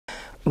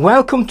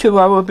Welcome to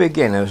our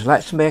beginners.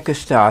 Let's make a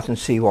start and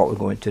see what we're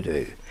going to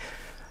do.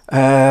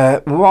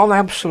 One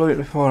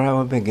absolutely for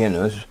our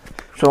beginners.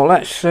 So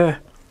let's so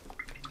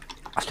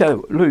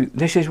Luke,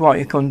 this is what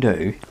you can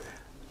do.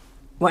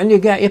 When you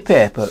get your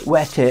paper,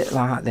 wet it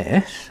like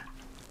this.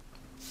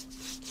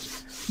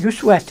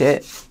 Just wet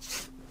it.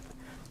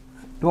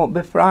 Don't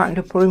be frightened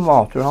of putting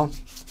water on.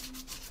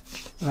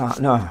 Right,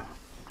 no.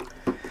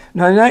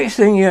 Now the next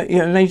thing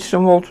you need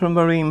some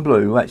ultramarine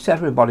blue, which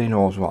everybody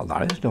knows what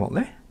that is, don't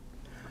they?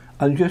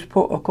 And just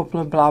put a couple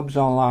of blabs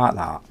on like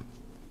that.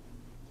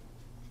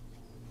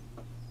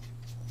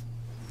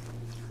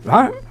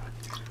 Right?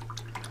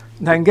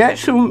 Then get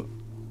some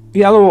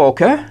yellow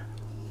ochre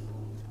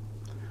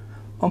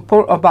and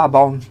put a bab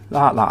on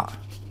like that.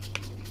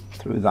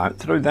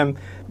 Through them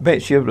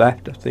bits you've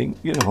left, I think,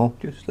 you know,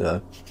 just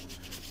there.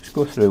 Just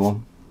go through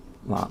them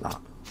like that.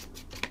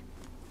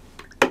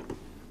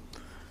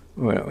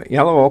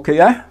 Yellow ochre,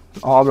 yeah?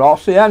 Or raw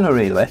sienna,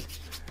 really.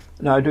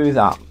 Now do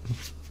that.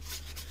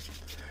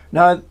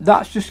 Now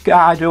that's the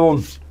sky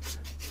done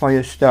for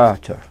your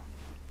starter.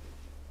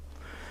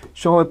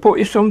 So we'll put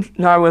you some.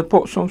 Now we'll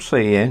put some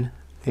sea in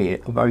here,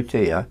 about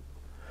here,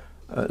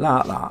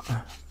 like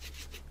that.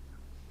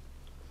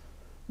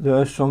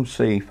 There's some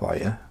sea for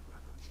you,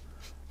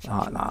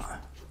 like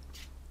that.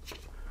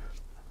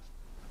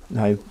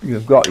 Now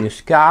you've got your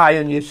sky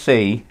and your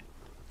sea.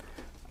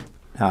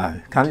 Now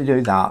can you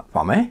do that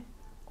for me?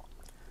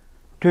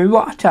 Do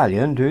what I tell you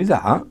and do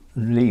that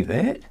and leave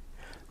it.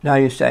 Now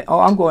you say,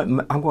 oh, I'm going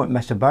to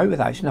mess about with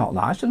that. It's not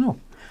nice enough.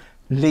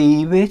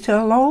 Leave it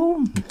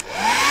alone.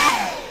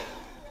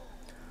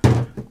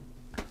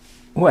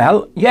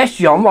 Well, yes,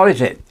 John. What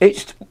is it?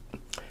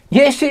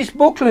 Yes, it's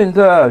buckling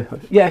there.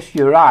 Yes,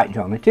 you're right,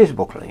 John. It is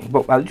buckling.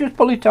 But well, just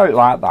pull it out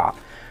like that.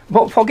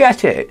 But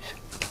forget it.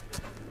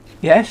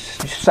 Yes,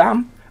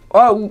 Sam.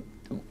 Oh,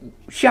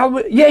 shall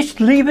we?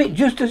 Yes, leave it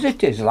just as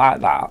it is,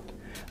 like that,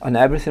 and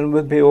everything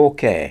will be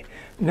okay.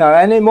 Now,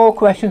 any more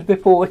questions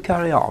before we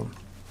carry on?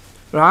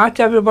 Right,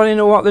 everybody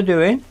know what they're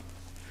doing?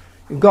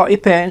 You've got your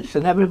paints,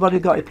 and everybody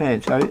got your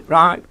paints out.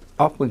 Right,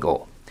 off we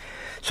go.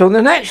 So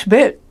the next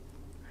bit,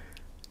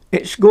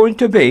 it's going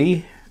to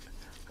be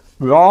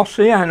raw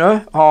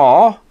sienna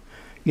or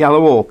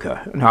yellow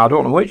ochre. Now I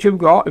don't know which you've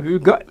got. If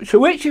you've got, so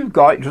which you've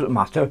got, it doesn't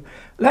matter.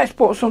 Let's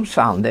put some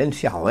sand in,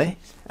 shall we?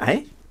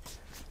 Eh?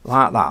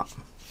 Like that.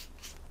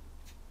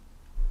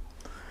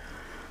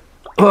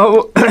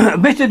 Oh, a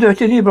bit of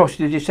dirt in your brush,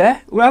 did you say?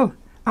 Well,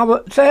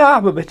 say I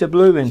have a bit of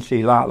blue in,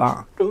 see, like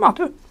that. Doesn't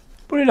matter.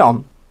 Put it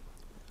on.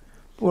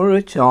 Put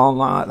it on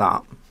like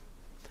that.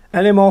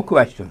 Any more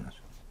questions?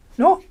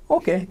 No?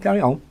 Okay, carry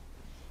on.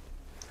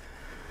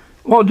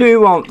 What do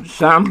you want,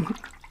 Sam?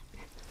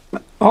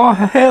 Oh,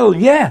 a hill,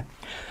 yeah.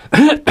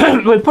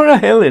 We'll put a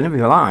hill in if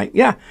you like,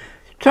 yeah.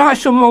 Try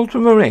some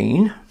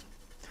ultramarine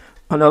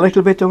and a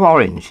little bit of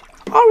orange.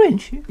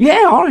 Orange?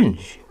 Yeah,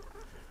 orange.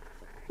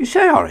 You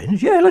say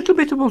orange? Yeah, a little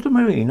bit of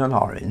ultramarine and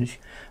orange.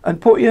 And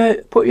put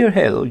your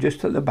hill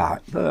just at the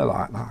back there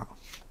like that.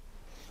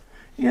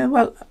 Yeah,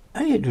 well,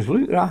 hey, it does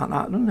look like that,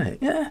 doesn't it?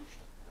 Yeah.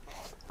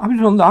 Have you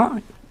done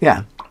that?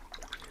 Yeah.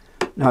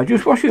 Now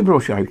just wash your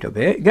brush out a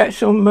bit. Get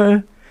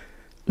some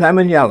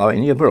lemon yellow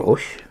in your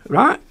brush.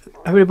 Right?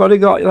 Everybody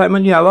got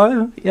lemon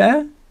yellow?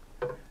 Yeah?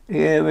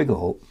 Here we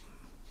go.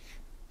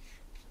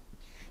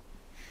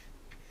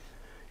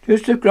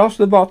 Just across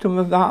the bottom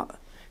of that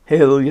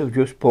hill you've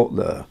just put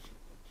there.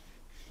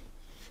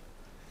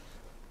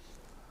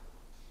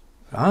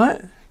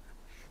 Right?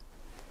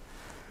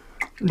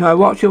 Now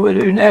what shall we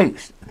do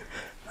next?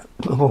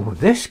 Oh,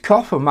 this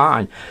cough of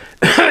mine.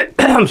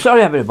 I'm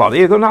sorry everybody,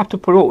 you're going to have to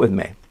put up with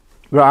me.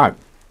 Right.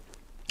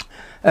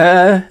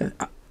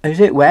 Is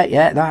it wet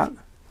yet, that?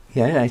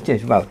 Yeah, it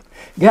is. Well,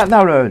 get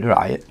that hair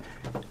dry.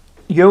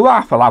 Your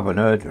wife will have an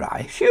hair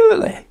dry,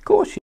 surely. Of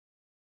course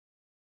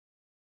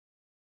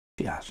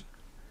she has.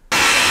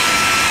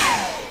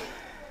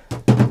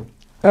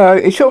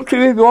 It's up to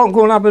you if you want to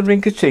go and have a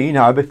drink of tea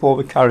now before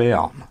we carry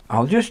on.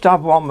 I'll just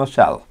have one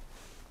myself.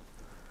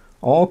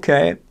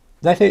 Okay,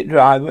 let it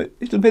dry, but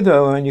it'll be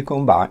there when you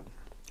come back.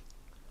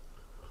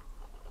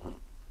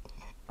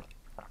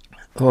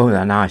 Oh,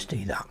 they're nice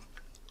tea, that.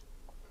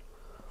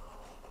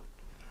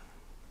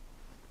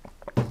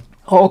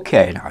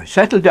 Okay, now,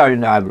 settle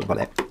down now,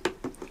 everybody.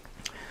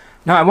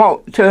 Now,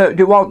 what do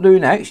you want to do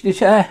next? You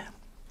say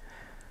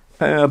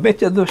a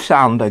bit of the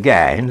sand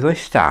again,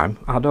 this time.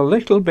 Add a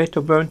little bit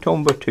of burnt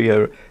umber to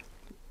your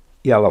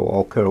yellow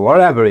ochre, or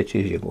whatever it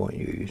is you're going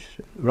to use.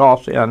 Raw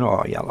sienna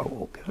or yellow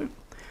ochre.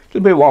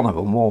 It'll be one of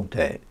them, won't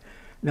it?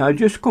 Now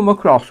just come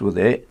across with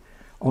it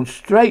and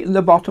straighten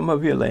the bottom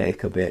of your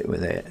lake a bit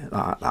with it,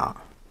 like that.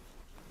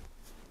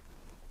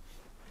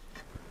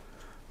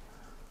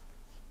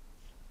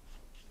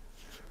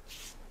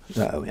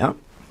 There we are.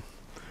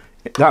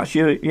 That's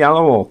your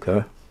yellow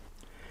ochre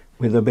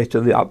with a bit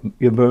of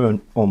your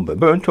burnt umber.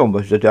 Burnt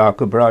umber is a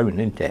darker brown,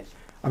 isn't it?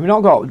 Have you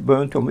not got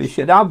burnt umber? You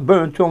should have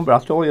burnt umber. I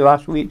told you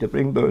last week to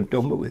bring burnt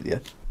umber with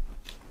you.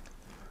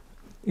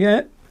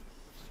 Yeah.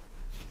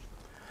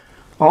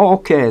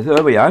 Okay,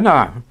 there we are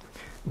now.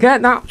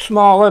 get that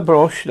smaller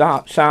brush,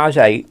 that size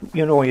 8,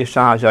 you know your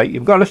size 8,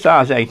 you've got a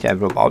size 8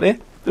 everybody,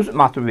 doesn't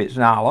matter if it's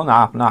nylon,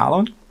 half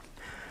nylon.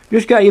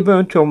 Just get your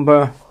burnt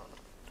umber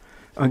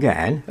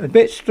again, a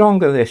bit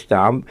stronger this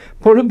time,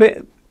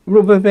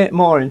 rub a bit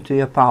more into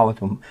your palette.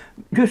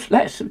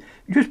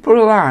 Just put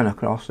a line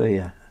across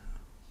here.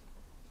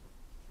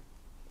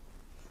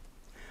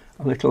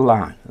 A little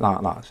line,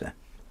 like that, see.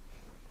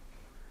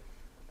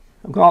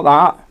 I've got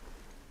that.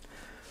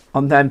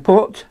 And then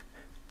put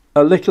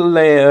a little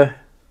layer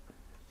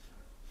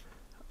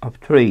of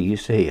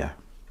trees here.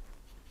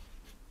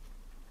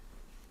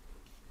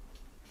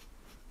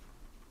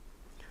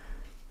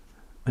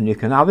 And you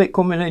can have it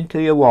coming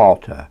into your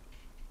water.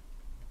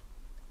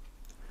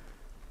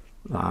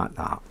 Like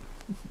that.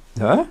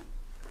 There?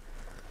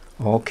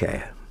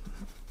 Okay.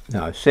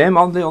 Now, same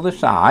on the other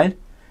side.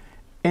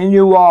 In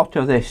your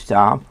water this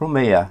time, from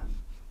here.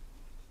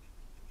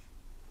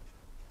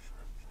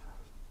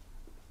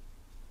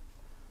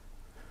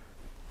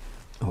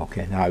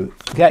 Okay, now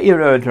get your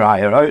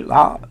hairdryer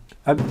out.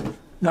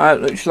 Now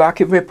it looks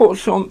like if we put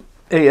some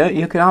here,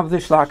 you can have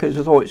this like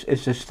as though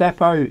it's a step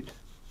out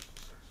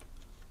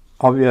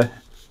of your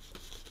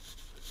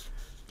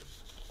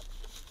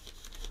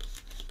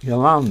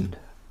land.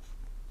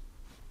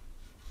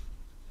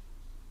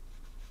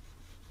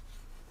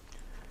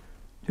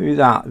 Do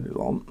that if you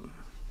want.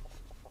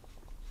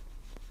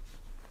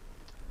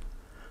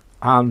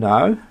 And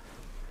now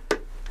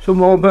some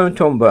more burnt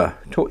umber.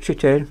 Touch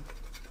it in.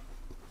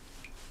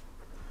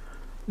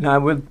 Now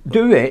we'll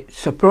do it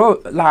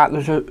like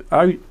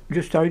there's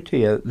just out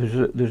here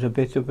there's a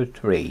bit of a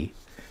tree,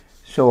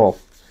 so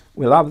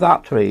we'll have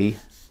that tree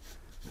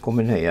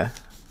coming here,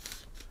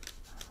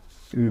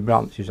 few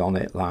branches on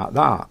it like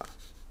that,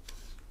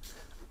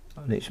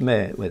 and it's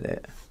made with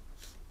it.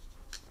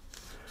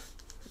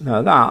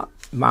 Now that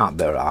might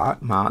be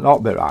right, might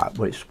not be right,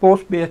 but it's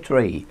supposed to be a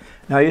tree.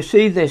 Now you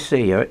see this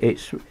here,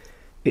 it's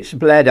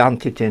bled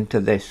anted into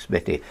this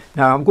bitty.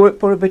 Now I'm going to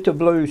put a bit of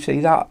blue, see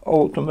that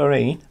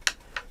ultramarine?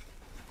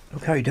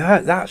 Look how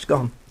dark that's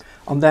gone.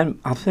 And then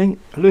I think,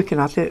 looking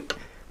at it,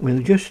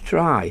 we'll just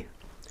try.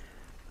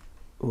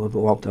 We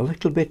want a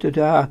little bit of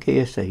dark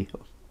here, see.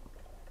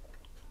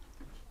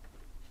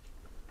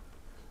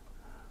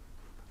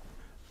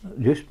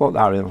 Just put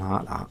that in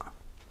like that.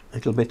 A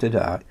little bit of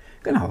dark.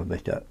 You can have a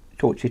bit of,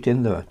 touch it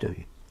in there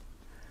too.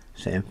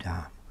 Same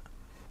time.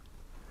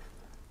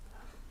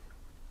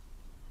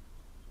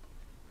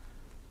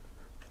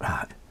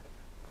 Right.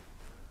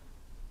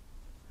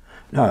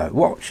 Now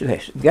watch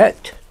this.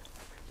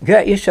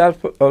 Get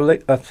yourself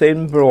a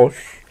thin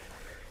brush.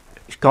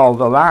 It's called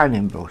a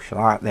lining brush,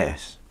 like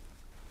this.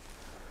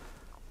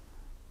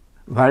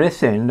 Very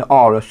thin,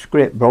 or a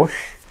script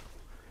brush.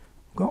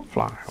 Got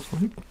fly.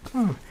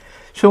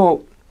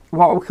 So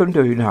what we can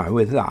do now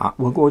with that,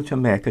 we're going to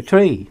make a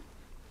tree.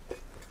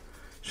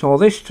 So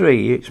this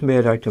tree, it's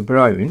made out of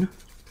brown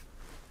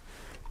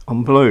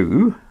and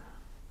blue,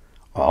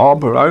 or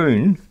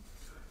brown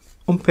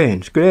and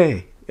Payne's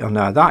grey. And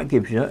now that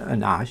gives you a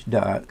nice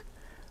dark,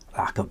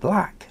 like a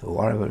black, or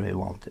whatever you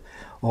want it.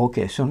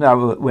 Okay, so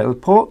now we'll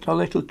put a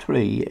little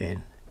tree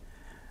in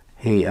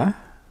here.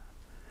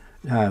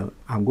 Now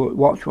I'm going to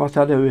watch what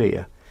I do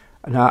here.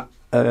 Now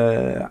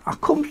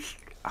I'll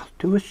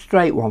do a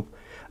straight one,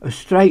 a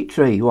straight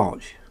tree.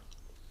 Watch.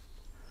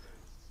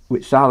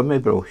 With side of my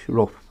brush,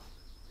 rough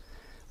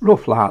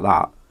like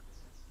that.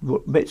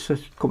 But bits are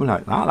coming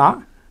out like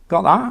that.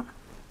 Got that?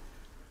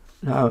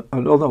 Now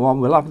another one.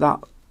 We'll have that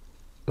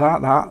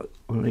like that,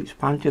 and it's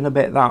panting a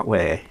bit that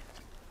way.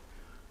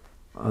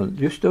 And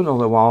just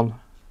another one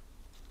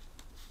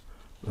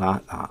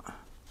like that.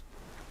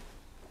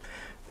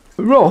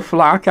 Rough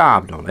like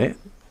I've done it.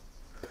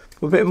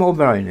 A bit more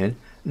brown in.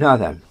 Now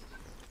then,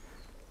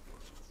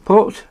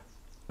 put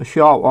a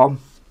short one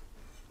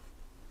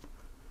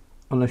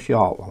and a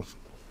short one.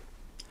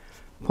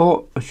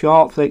 Put a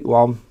short thick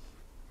one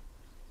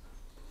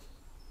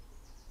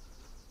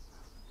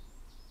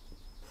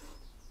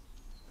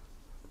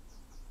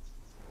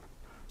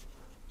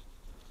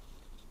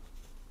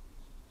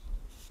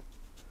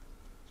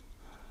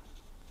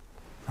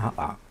like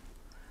that.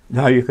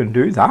 Now you can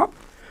do that.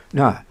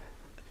 Now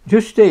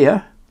just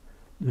here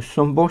there's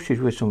some bushes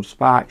with some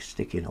spikes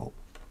sticking up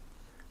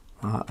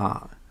like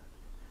that,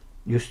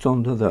 just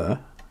under there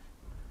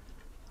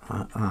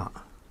like that.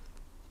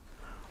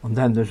 And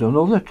then there's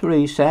another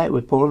tree set.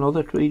 We put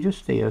another tree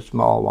just here, a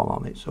small one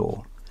on its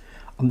own,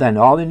 and then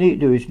all you need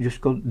to do is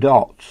just go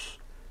dots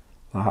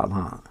like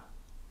that,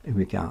 if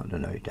we can't do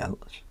no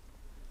else.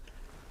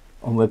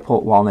 And we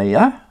put one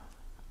here,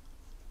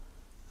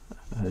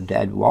 a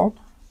dead one,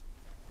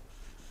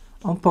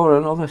 and put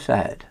another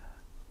set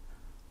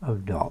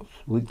of dots,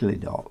 wiggly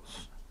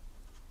dots.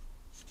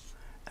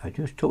 I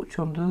just touch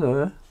under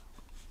there,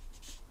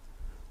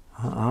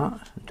 like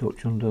that, and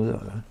touch under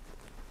there,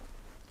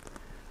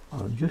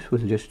 and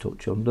we'll just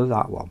touch under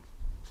that one.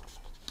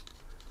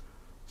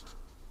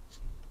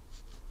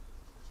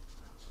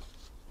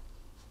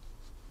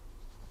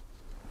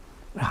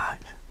 Right,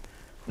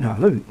 now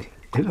look,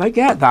 if I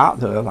get that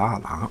there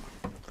like that,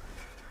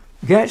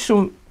 get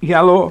some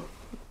yellow,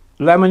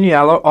 lemon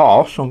yellow,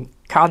 or some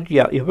cad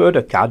yellow. You've heard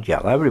of cad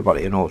yellow,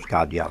 everybody knows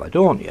cad yellow,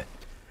 don't you?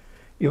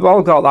 You've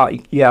all got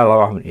that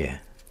yellow, haven't you?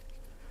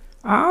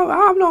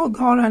 I've not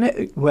got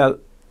any. Well,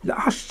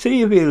 ask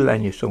Seville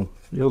then,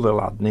 the other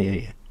lad near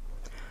you.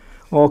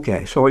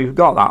 Okay, so you've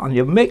got that, and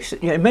you mix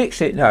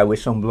it now with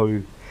some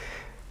blue.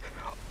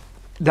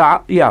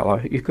 That yellow,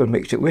 you can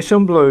mix it with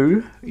some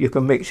blue. You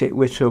can mix it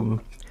with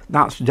some,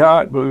 that's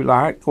dark blue,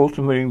 like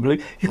ultramarine blue.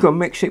 You can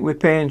mix it with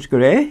Payne's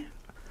grey.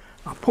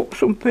 I'll put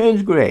some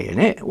Payne's grey in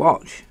it.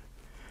 Watch.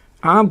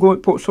 I'm going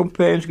to put some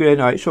Payne's grey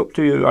now. It's up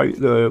to you out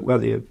there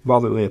whether you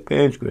bother with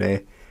Payne's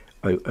grey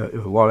or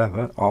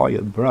whatever, or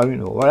your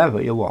brown or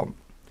whatever you want.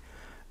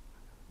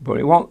 But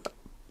you want.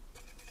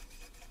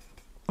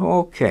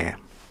 Okay.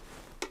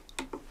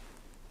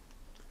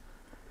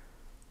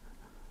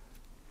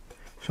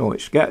 So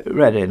it's get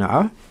ready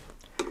now.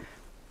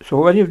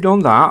 So when you've done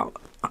that,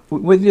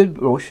 with your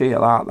brush here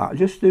like that,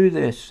 just do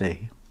this,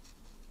 see.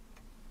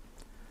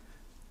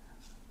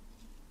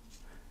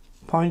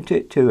 Point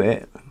it to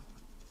it.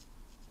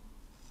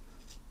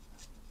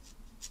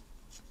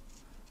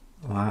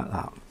 Like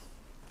that.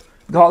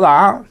 Got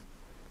that?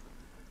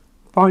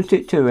 Point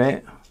it to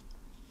it.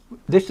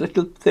 This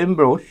little thin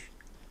brush.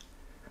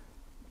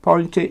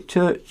 Point it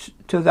to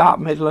that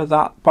middle of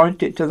that.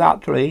 Point it to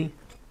that tree.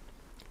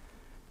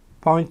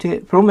 Point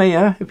it from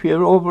here, if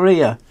you're over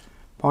here,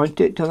 point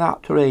it to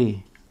that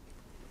tree.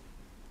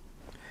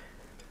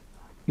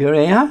 You're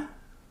here?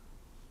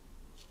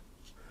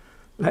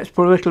 Let's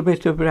put a little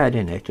bit of red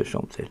in it or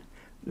something.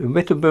 A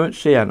bit of burnt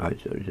sienna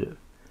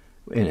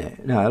in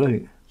it. Now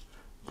look,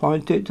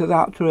 point it to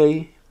that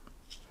tree.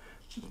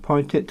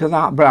 Point it to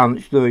that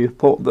branch there you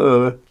put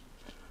there.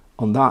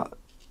 On that,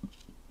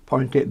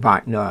 point it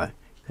back now. You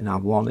can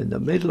have one in the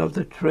middle of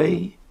the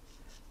tree,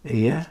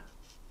 here.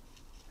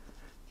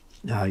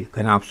 Now you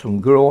can have some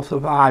growth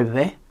of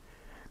ivy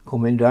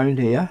coming down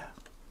here,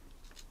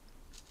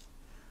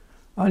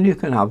 and you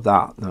can have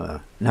that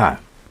there. Now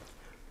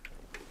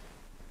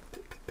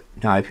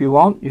if you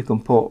want, you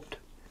can put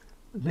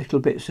little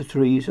bits of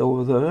trees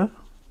over there.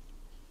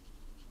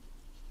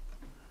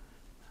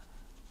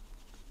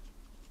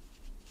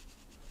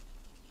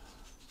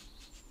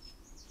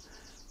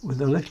 With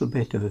a little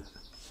bit of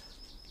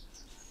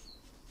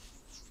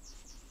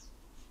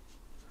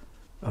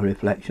a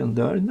reflection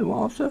there in the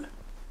water.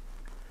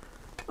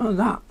 And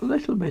that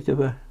little bit of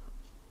a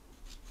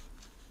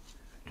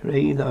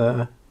tree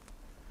there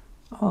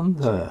and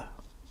there.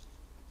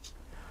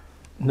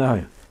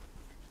 Now,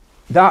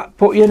 that,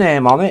 put your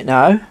name on it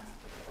now,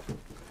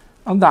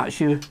 and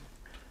that's your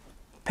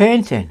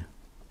painting.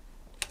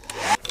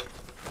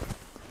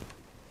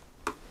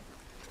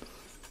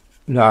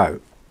 Now,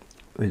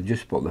 we'll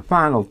just put the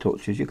final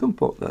touches you can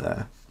put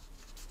there.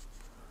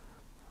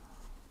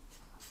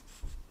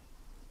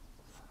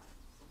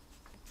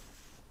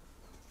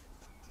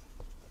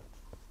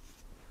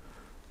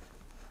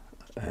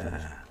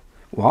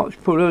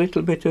 Watch, put a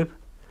little bit of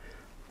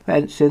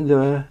fence in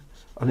there,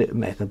 and it'll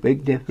make a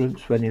big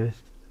difference when you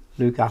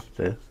look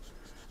after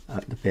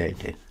at the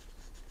painting.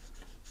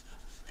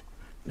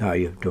 Now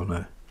you've done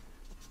a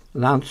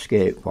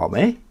landscape for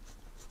me.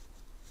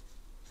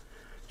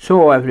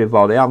 So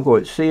everybody, I'm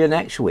going to see you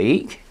next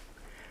week,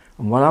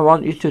 and what I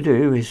want you to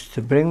do is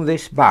to bring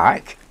this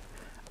back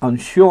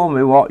and show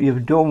me what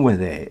you've done with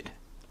it.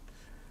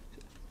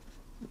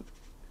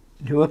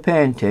 Do a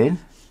painting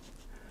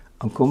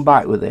and come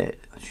back with it.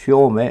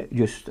 Show me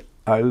just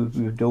how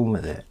you've done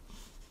with it.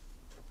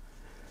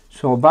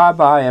 So bye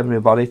bye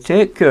everybody,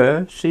 take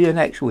care, see you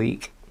next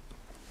week.